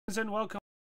And welcome,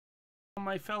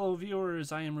 my fellow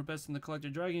viewers. I am Rubescent the Collector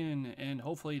Dragon, and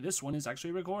hopefully this one is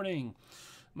actually recording.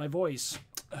 My voice.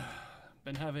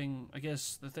 Been having, I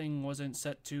guess the thing wasn't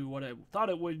set to what I thought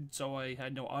it would, so I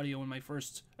had no audio in my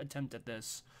first attempt at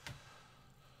this.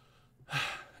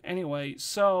 Anyway,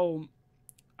 so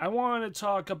I want to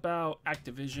talk about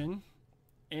Activision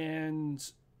and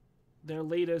their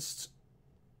latest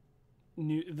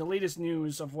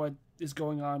news of what is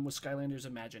going on with Skylanders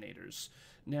Imaginators.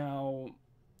 Now,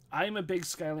 I'm a big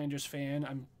Skylanders fan.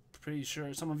 I'm pretty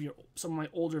sure some of my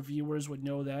older viewers would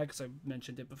know that because I've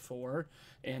mentioned it before,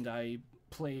 and I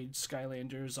played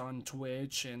Skylanders on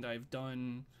Twitch, and I've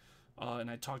done and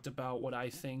I talked about what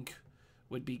I think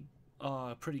would be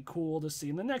pretty cool to see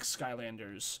in the next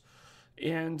Skylanders.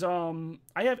 And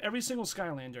I have every single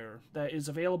Skylander that is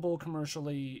available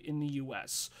commercially in the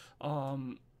US.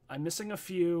 I'm missing a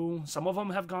few. Some of them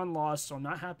have gone lost, so I'm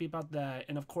not happy about that.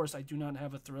 And of course, I do not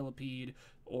have a Thrillipede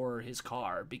or his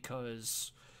car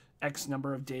because X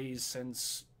number of days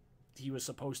since he was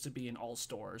supposed to be in all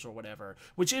stores or whatever,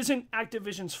 which isn't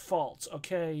Activision's fault,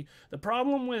 okay? The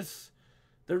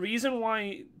reason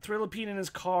why Thrillipede and his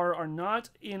car are not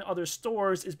in other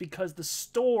stores is because the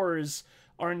stores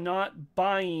are not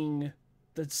buying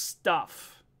the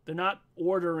stuff. They're not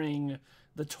ordering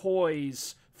the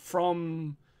toys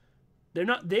from...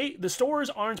 the stores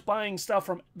aren't buying stuff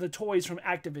from the toys from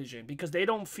Activision because they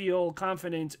don't feel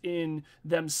confident in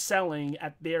them selling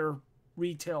at their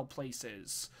retail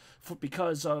places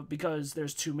because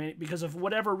there's too many, because of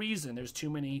whatever reason, there's too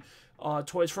many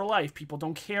Toys for Life. People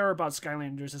don't care about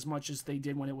Skylanders as much as they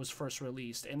did when it was first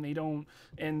released,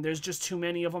 and there's just too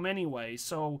many of them anyway.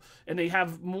 So, and they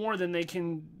have more than they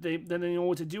know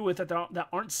what to do with it that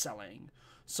aren't selling.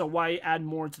 So why add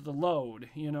more to the load?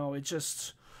 You know, it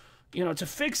just... You know, to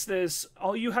fix this,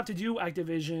 all you have to do,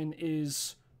 Activision,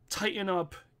 is tighten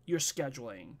up your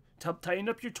scheduling. Tighten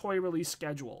up your toy release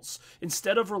schedules.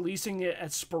 Instead of releasing it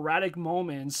at sporadic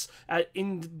moments, at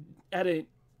an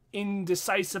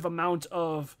indecisive amount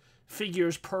of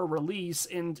figures per release,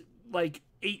 and like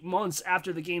 8 months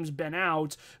after the game's been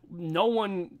out, no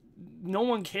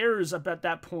one cares about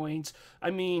that point. I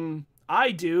mean...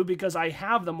 I do, because I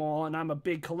have them all, and I'm a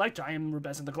big collector. I am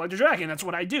Rubescent the Collector Dragon. That's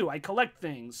what I do. I collect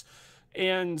things.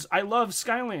 And I love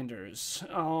Skylanders.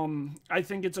 I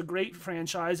think it's a great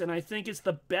franchise, and I think it's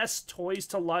the best Toys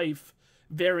to Life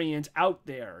variant out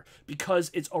there,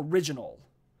 because it's original.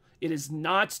 It is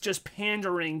not just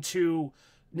pandering to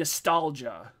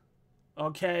nostalgia.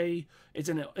 Okay? It's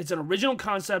an original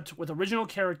concept with original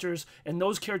characters, and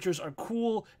those characters are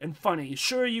cool and funny.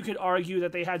 Sure, you could argue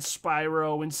that they had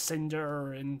Spyro and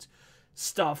Cinder and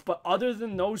stuff, but other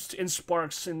than those, and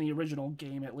Sparks in the original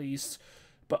game at least,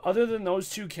 but other than those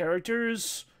two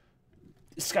characters,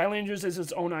 Skylanders is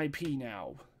its own IP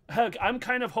now. Heck, I'm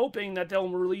kind of hoping that they'll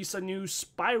release a new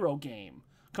Spyro game.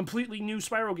 Completely new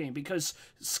Spyro game, because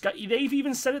they've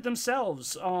even said it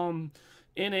themselves,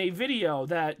 in a video,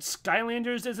 that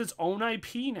Skylanders is its own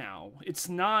IP now. It's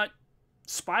not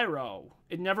Spyro.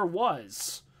 It never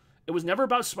was. It was never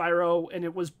about Spyro, and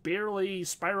it was barely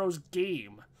Spyro's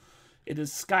game. It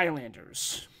is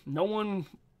Skylanders. No one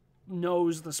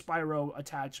knows the Spyro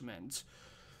attachment.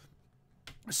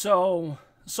 So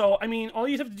I mean, all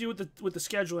you have to do with the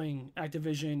scheduling,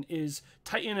 Activision, is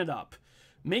tighten it up.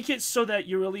 Make it so that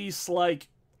you release, like,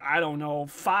 I don't know,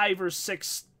 5 or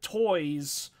 6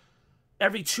 toys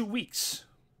every 2 weeks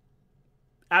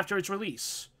after its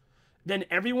release. Then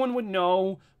everyone would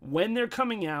know when they're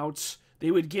coming out.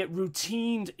 They would get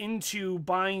routined into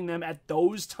buying them at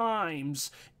those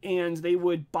times, and they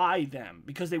would buy them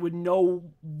because they would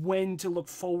know when to look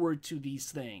forward to these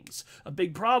things. A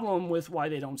big problem with why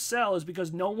they don't sell is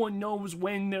because no one knows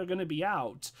when they're going to be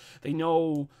out. They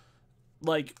know,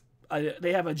 like...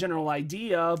 they have a general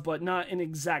idea, but not an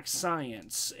exact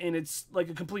science. And it's like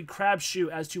a complete crapshoot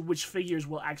as to which figures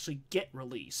will actually get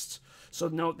released. So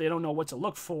no, they don't know what to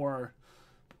look for.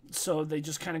 So they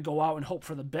just kind of go out and hope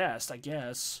for the best, I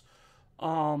guess.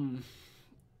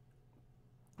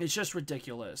 It's just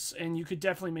ridiculous. And you could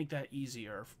definitely make that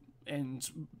easier. And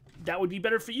that would be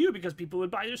better for you because people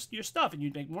would buy your stuff and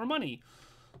you'd make more money.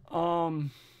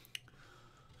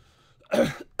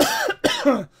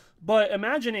 But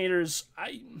Imaginators,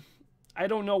 I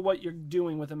don't know what you're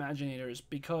doing with Imaginators,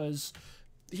 because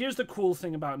here's the cool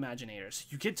thing about Imaginators.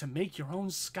 You get to make your own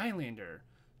Skylander.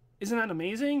 Isn't that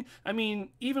amazing? I mean,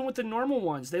 even with the normal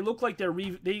ones, they look like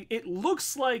it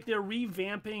looks like they're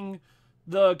revamping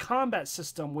the combat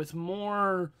system with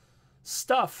more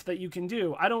stuff that you can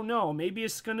do. I don't know. Maybe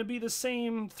it's going to be the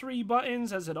same 3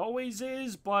 buttons as it always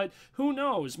is, but who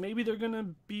knows? Maybe they're going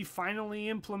to be finally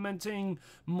implementing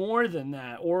more than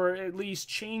that, or at least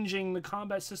changing the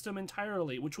combat system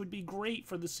entirely, which would be great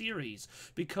for the series,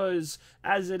 because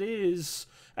as it is,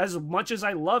 as much as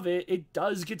I love it, it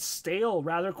does get stale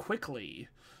rather quickly.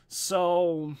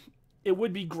 So it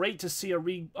would be great to see a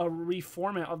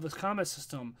reformat of the combat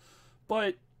system.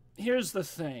 But here's the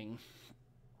thing.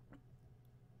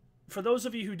 For those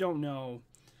of you who don't know,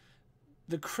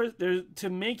 to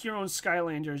make your own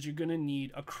Skylanders, you're going to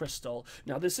need a crystal.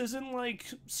 Now, this isn't like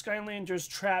Skylanders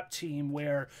Trap Team,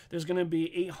 where there's going to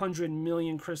be 800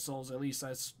 million crystals. At least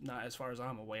that's not as far as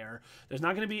I'm aware. There's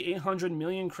not going to be 800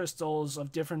 million crystals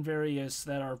of different various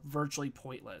that are virtually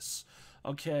pointless.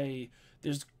 Okay,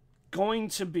 there's going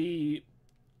to be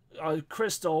a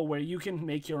crystal where you can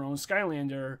make your own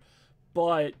Skylander,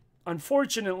 but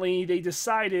unfortunately, they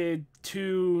decided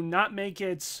to not make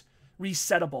it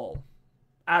resettable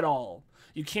at all.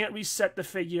 You can't reset the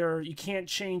figure. You can't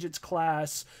change its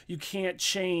class. You can't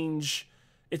change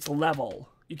its level.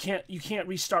 You can't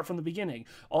restart from the beginning.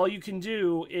 All you can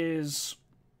do is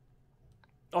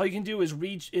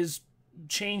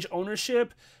change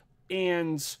ownership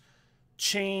and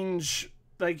change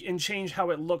how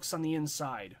it looks on the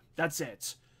inside. That's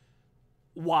it.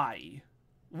 Why?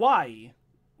 Why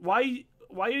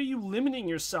are you limiting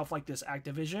yourself like this,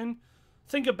 Activision?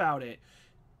 Think about it.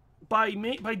 By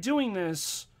doing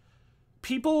this,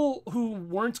 people who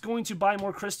weren't going to buy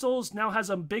more crystals now has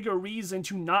a bigger reason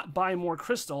to not buy more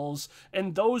crystals,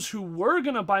 and those who were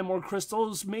going to buy more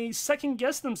crystals may second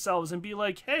guess themselves and be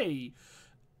like, hey,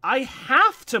 I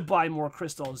have to buy more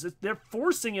crystals. They're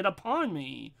forcing it upon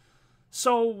me.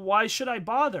 So why should I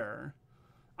bother?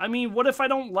 I mean, what if I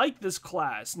don't like this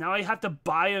class? Now I have to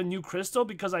buy a new crystal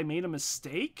because I made a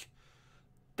mistake?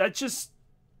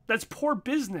 That's poor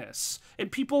business.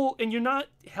 And you're not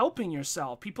helping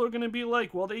yourself. People are going to be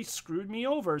like, well, they screwed me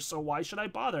over, so why should I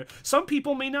bother? Some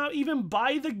people may not even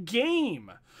buy the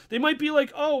game. They might be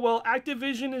like, oh, well,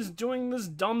 Activision is doing this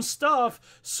dumb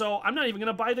stuff, so I'm not even going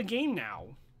to buy the game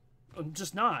now. I'm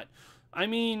just not. I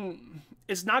mean,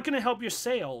 it's not going to help your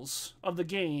sales of the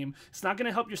game. It's not going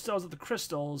to help your sales of the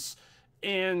crystals.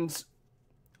 And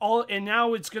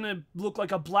now it's going to look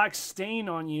like a black stain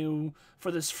on you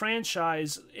for this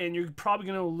franchise, and you're probably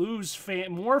going to lose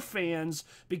more fans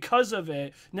because of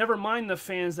it. Never mind the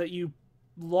fans that you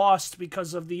lost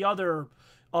because of the other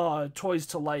Toys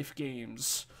to Life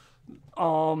games.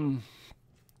 And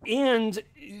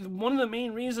one of the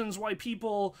main reasons why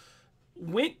people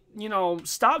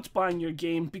stopped buying your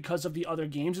game because of the other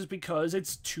games is because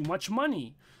it's too much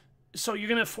money. So you're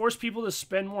going to force people to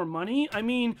spend more money? I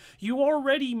mean, you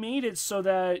already made it so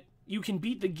that you can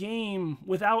beat the game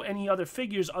without any other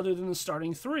figures other than the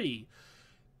starting 3.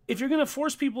 If you're going to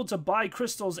force people to buy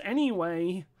crystals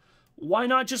anyway, why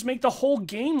not just make the whole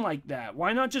game like that?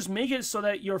 Why not just make it so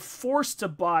that you're forced to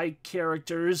buy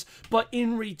characters, but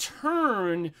in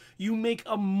return, you make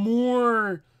a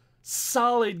more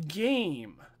solid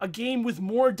game, a game with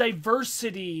more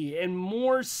diversity and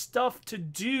more stuff to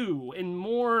do and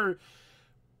more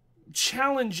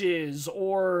challenges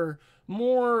or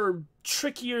more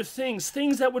trickier things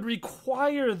that would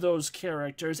require those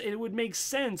characters. It would make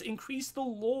sense. Increase the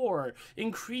lore,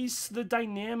 increase the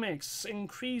dynamics,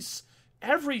 increase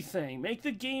everything. Make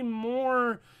the game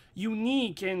more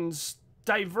unique and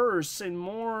diverse and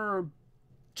more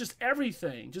just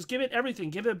everything. Just give it everything.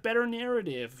 Give it a better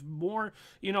narrative. More,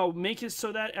 make it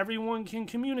so that everyone can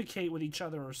communicate with each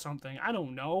other or something. I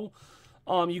don't know.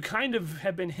 You kind of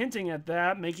have been hinting at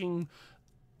that, making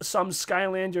some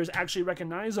Skylanders actually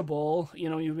recognizable.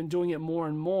 You've been doing it more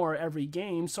and more every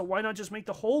game, so why not just make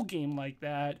the whole game like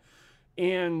that?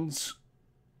 And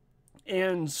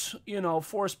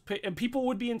people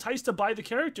would be enticed to buy the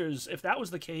characters if that was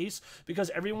the case,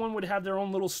 because everyone would have their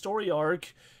own little story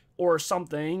arc or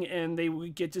something, and they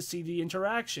would get to see the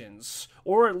interactions,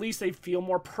 or at least they feel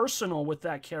more personal with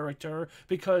that character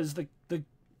because the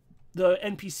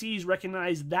NPCs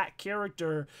recognize that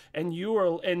character, and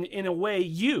in a way,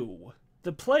 you,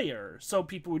 the player, so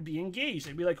people would be engaged.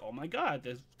 They'd be like, oh my god,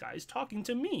 this guy's talking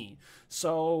to me.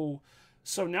 So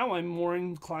now I'm more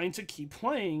inclined to keep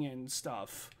playing and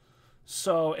stuff.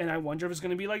 And I wonder if it's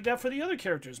going to be like that for the other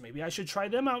characters. Maybe I should try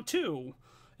them out too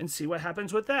and see what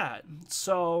happens with that.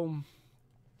 So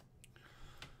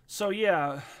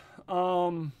yeah.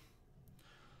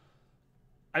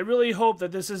 I really hope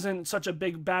that this isn't such a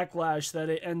big backlash that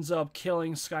it ends up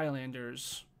killing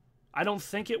Skylanders. I don't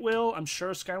think it will. I'm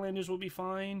sure Skylanders will be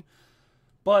fine.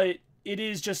 but it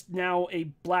is just now a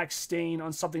black stain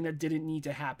on something that didn't need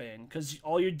to happen, because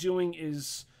all you're doing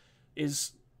is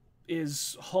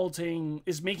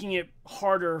making it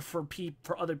harder for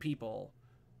other people.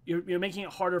 You're making it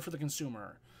harder for the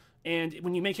consumer, and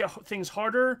when you make things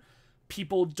harder,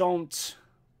 people don't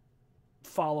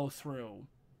follow through.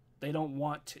 They don't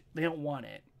want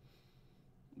it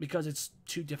because it's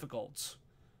too difficult.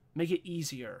 Make it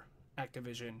easier,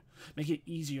 Activision. Make it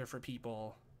easier for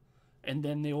people, and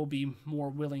then they will be more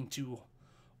willing to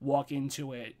walk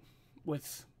into it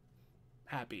with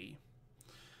happy.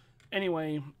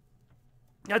 Anyway,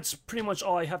 that's pretty much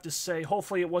all I have to say.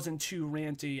 Hopefully it wasn't too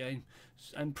ranty.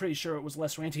 I'm pretty sure it was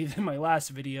less ranty than my last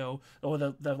video, or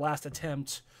the last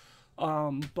attempt.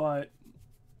 But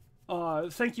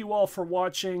thank you all for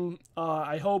watching.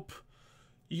 I hope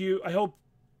you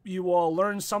all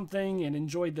learned something and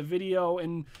enjoyed the video,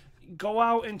 and go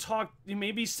out and talk.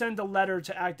 Maybe send a letter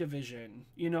to Activision.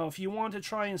 You know, if you want to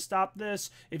try and stop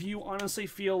this, if you honestly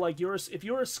feel like if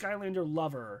you're a Skylander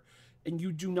lover and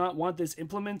you do not want this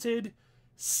implemented,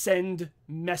 send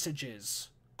messages.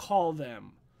 Call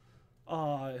them.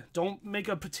 Don't make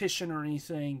a petition or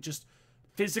anything. Just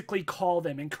physically call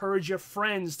them. Encourage your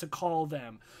friends to call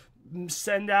them.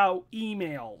 Send out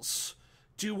emails.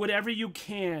 Do whatever you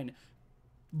can.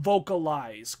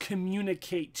 Vocalize.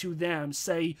 Communicate to them.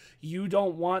 Say you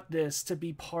don't want this to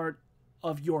be part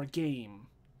of your game.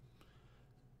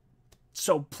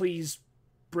 So please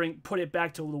put it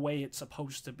back to the way it's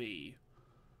supposed to be.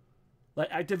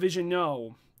 Let Activision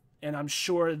know, and I'm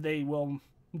sure they will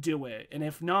do it. And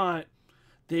if not,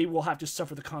 they will have to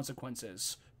suffer the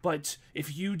consequences. But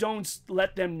if you don't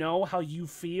let them know how you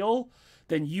feel,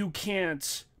 then you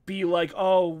can't be like,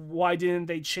 oh, why didn't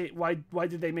they why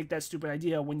did they make that stupid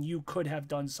idea when you could have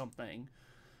done something?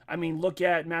 I mean, look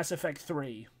at Mass Effect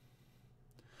 3.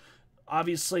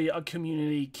 Obviously, a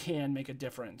community can make a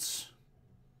difference.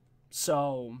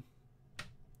 So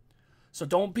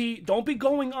don't be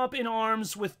going up in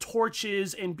arms with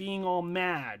torches and being all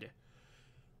mad.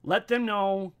 Let them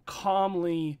know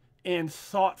calmly and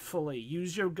thoughtfully.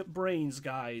 Use your brains,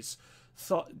 guys.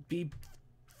 Be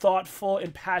thoughtful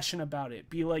and passionate about it.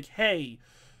 Be like, hey,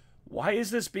 why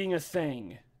is this being a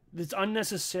thing? It's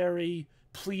unnecessary.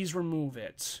 Please remove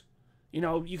it. You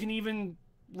know, you can even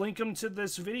link them to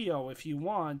this video if you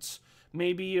want.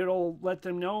 Maybe it'll let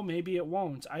them know. Maybe it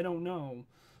won't. I don't know.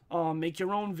 Make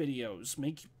your own videos.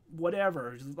 Make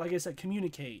whatever. Like I said,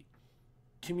 communicate.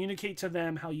 Communicate to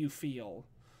them how you feel.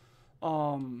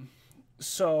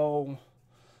 So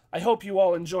I hope you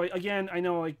all enjoy. Again, I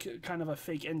know kind of a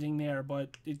fake ending there,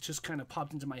 but it just kind of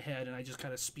popped into my head, and I just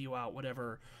kind of spew out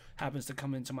whatever happens to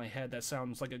come into my head that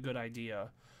sounds like a good idea.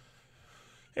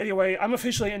 Anyway, I'm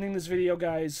officially ending this video,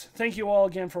 guys. Thank you all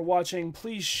again for watching.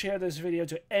 Please share this video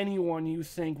to anyone you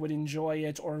think would enjoy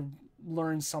it or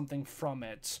learn something from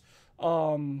it.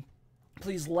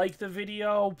 Please like the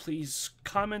video. Please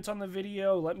comment on the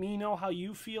video. Let me know how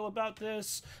you feel about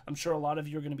this. I'm sure a lot of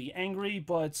you are going to be angry,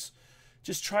 but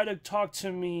just try to talk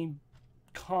to me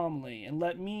calmly and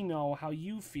let me know how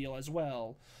you feel as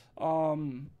well.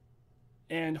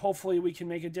 And hopefully we can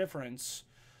make a difference.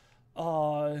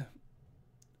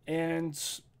 And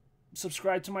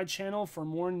subscribe to my channel for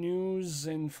more news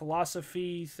and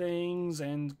philosophy things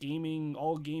and gaming,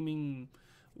 all gaming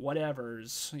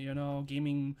whatevers, you know,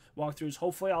 gaming walkthroughs.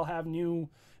 Hopefully I'll have new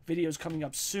videos coming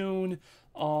up soon.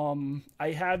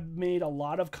 I have made a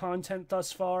lot of content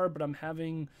thus far, but I'm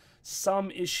having some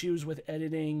issues with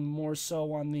editing, more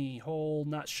so on the whole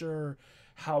not sure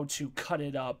how to cut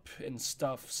it up and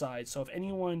stuff side. So if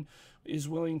anyone is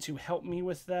willing to help me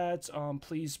with that,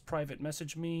 please private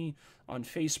message me on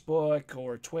Facebook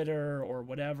or Twitter or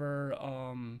whatever,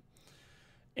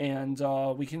 and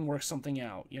we can work something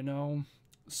out, you know.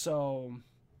 So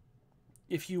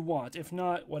if you want, if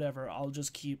not, whatever, I'm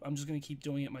just gonna keep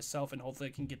doing it myself, and hopefully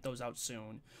I can get those out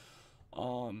soon.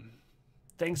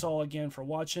 Thanks all again for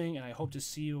watching, and I hope to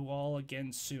see you all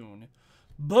again soon.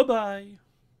 Bye bye.